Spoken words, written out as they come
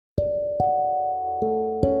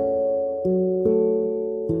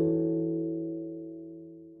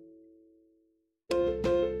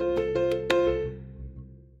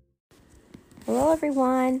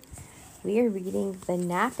everyone. We are reading The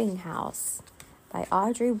Napping House by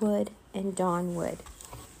Audrey Wood and Dawn Wood.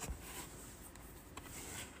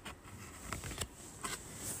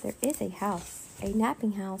 There is a house, a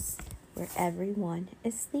napping house, where everyone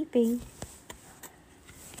is sleeping.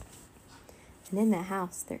 And in that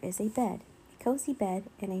house there is a bed, a cozy bed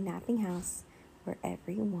in a napping house where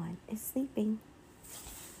everyone is sleeping.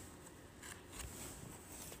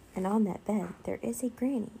 And on that bed there is a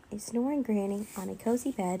granny, a snoring granny on a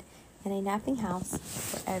cozy bed in a napping house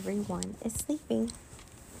where everyone is sleeping.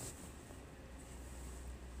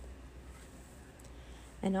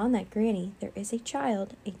 And on that granny there is a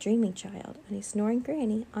child, a dreaming child, and a snoring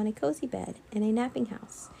granny on a cozy bed in a napping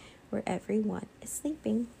house where everyone is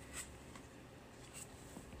sleeping.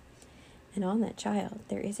 And on that child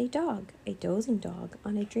there is a dog, a dozing dog,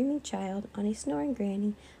 on a dreaming child, on a snoring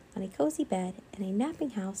granny, on a cozy bed in a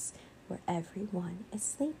napping house where everyone is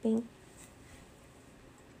sleeping.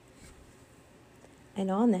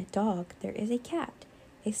 And on that dog there is a cat,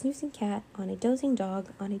 a snoozing cat, on a dozing dog,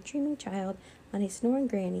 on a dreaming child, on a snoring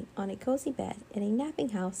granny, on a cozy bed in a napping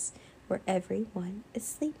house where everyone is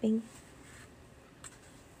sleeping.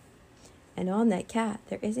 And on that cat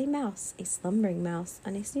there is a mouse, a slumbering mouse,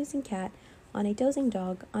 on a snoozing cat, on a dozing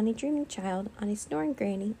dog, on a dreaming child, on a snoring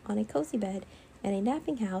granny, on a cozy bed in a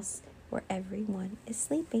napping house where everyone is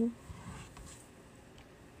sleeping.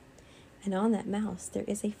 And on that mouse there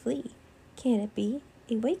is a flea. Can it be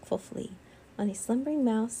a wakeful flea? On a slumbering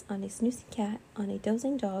mouse, on a snoozing cat, on a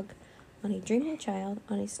dozing dog, on a dreaming child,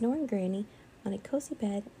 on a snoring granny, on a cozy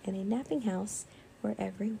bed in a napping house where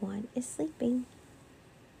everyone is sleeping.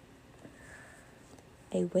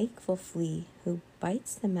 A wakeful flea who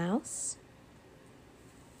bites the mouse,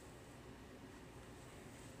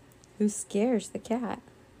 who scares the cat,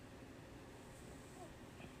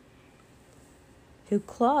 who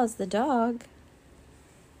claws the dog,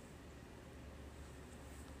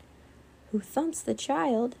 who thumps the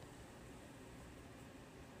child,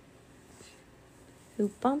 who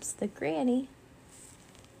bumps the granny,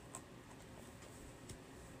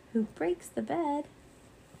 who breaks the bed.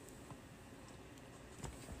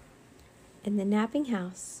 In the napping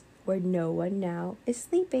house where no one now is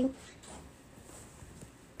sleeping.